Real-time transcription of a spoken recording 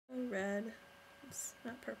red. It's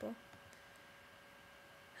not purple.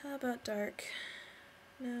 How about dark?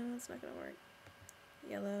 No, it's not gonna work.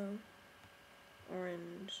 Yellow,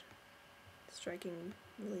 orange, striking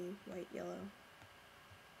really white yellow.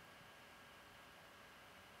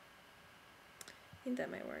 I think that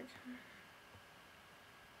might work.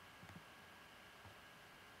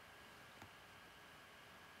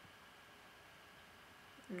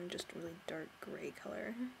 And just really dark gray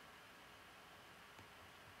color.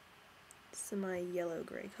 Semi-yellow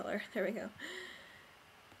gray color. There we go.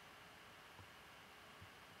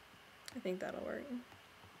 I think that'll work.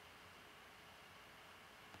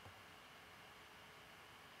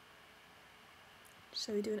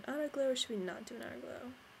 Should we do an outer glow or should we not do an outer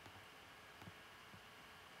glow?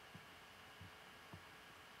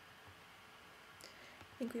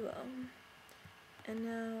 I think we will. And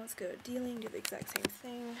now let's go to dealing, do the exact same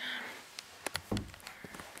thing.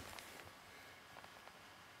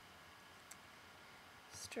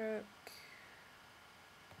 Stroke,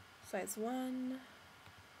 size 1,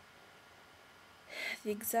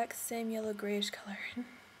 the exact same yellow grayish color.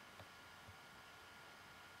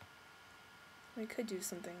 We could do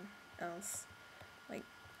something else, like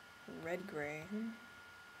red gray.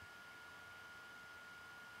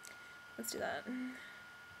 Let's do that.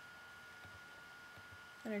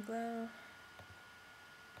 Inner glow.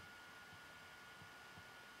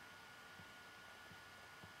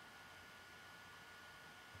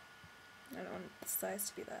 I don't want the size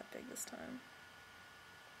to be that big this time.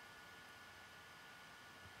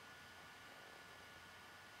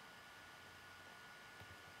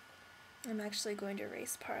 I'm actually going to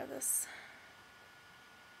erase part of this.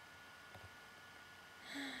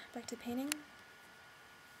 Back to painting.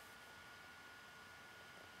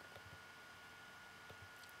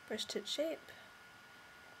 Brush tip shape.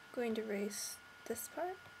 Going to erase this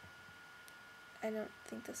part. I don't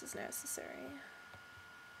think this is necessary.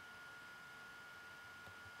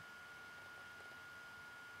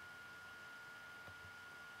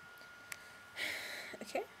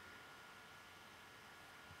 Okay.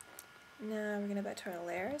 Now we're gonna go back to our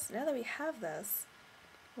layers. Now that we have this,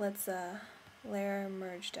 let's layer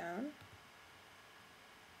merge down.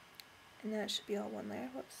 And that should be all one layer.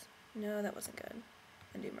 Whoops. No, that wasn't good.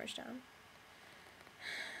 Undo merge down.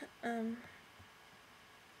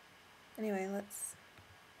 Anyway, let's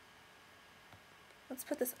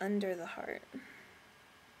put this under the heart.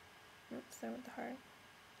 Oops, there with the heart.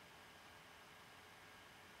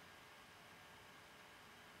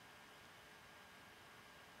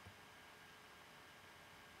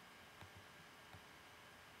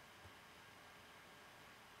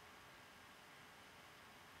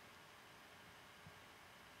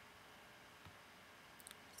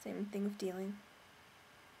 Same thing with dealing.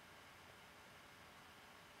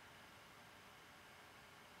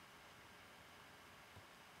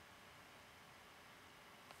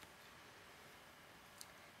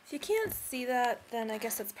 If you can't see that, then I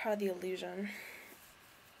guess it's part of the illusion.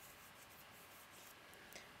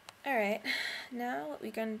 Alright, now what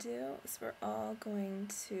we're going to do is we're all going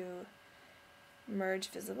to merge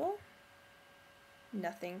visible.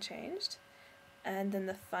 Nothing changed. And then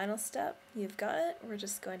the final step, you've got it. We're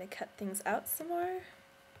just going to cut things out some more.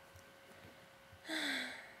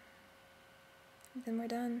 Then we're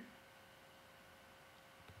done.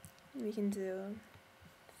 We can do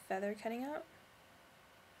feather cutting out.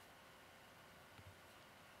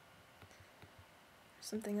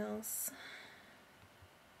 Something else.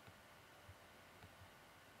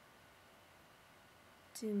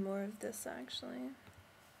 Do more of this actually.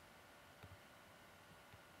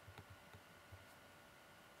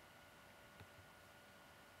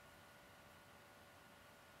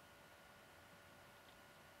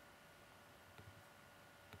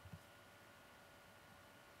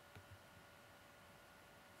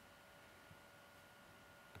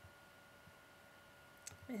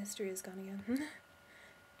 My history is gone again.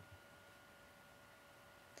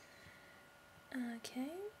 Okay.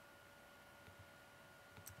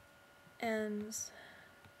 And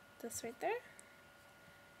this right there.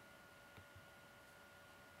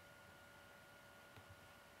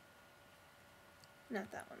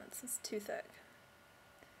 Not that one, that's just too thick.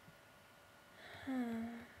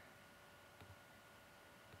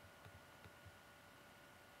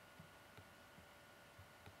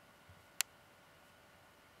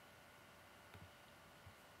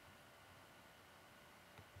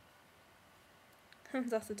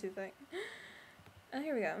 It's also too thick. Oh,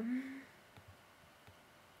 here we go.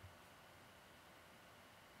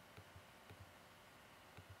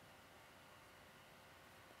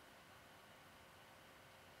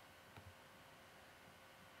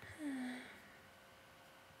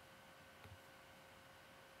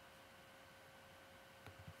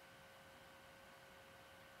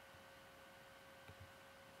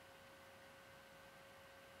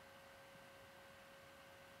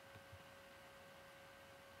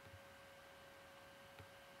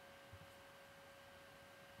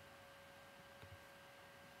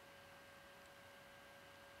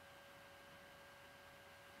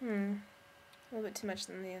 A little bit too much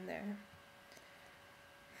in the end there.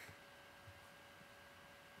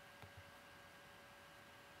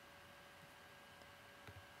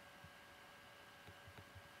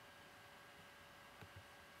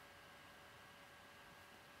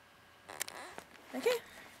 Okay.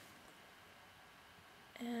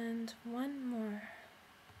 And one more.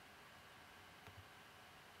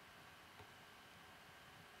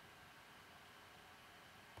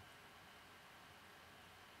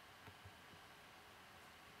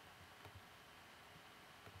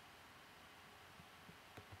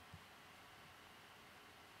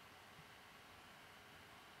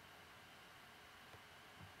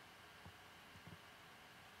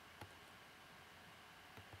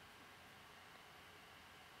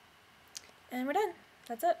 And we're done.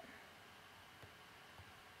 That's it.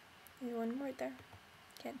 Maybe one more right there.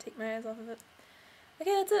 Can't take my eyes off of it.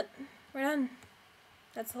 Okay, that's it. We're done.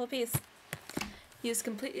 That's the whole piece. Used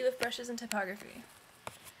completely with brushes and typography.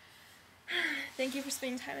 Thank you for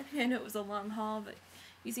spending time with me. I know it was a long haul, but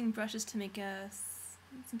using brushes to make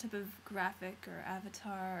some type of graphic or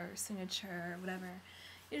avatar or signature or whatever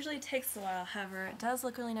usually takes a while. However, it does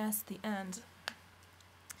look really nice at the end.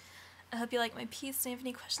 I hope you like my piece, and if you have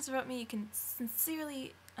any questions about me, you can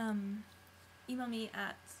sincerely email me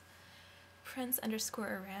at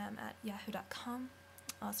prince_aram@yahoo.com.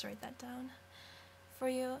 I'll also write that down for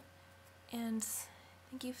you. And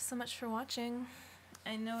thank you so much for watching.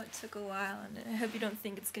 I know it took a while, and I hope you don't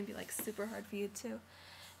think it's going to be like super hard for you too.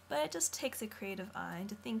 But it just takes a creative eye, and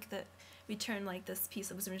to think that we turned like this piece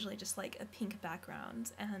that was originally just like a pink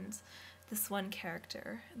background and this one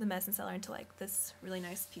character, the medicine seller, into like this really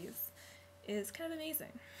nice piece is kind of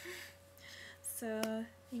amazing. So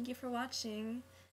thank you for watching.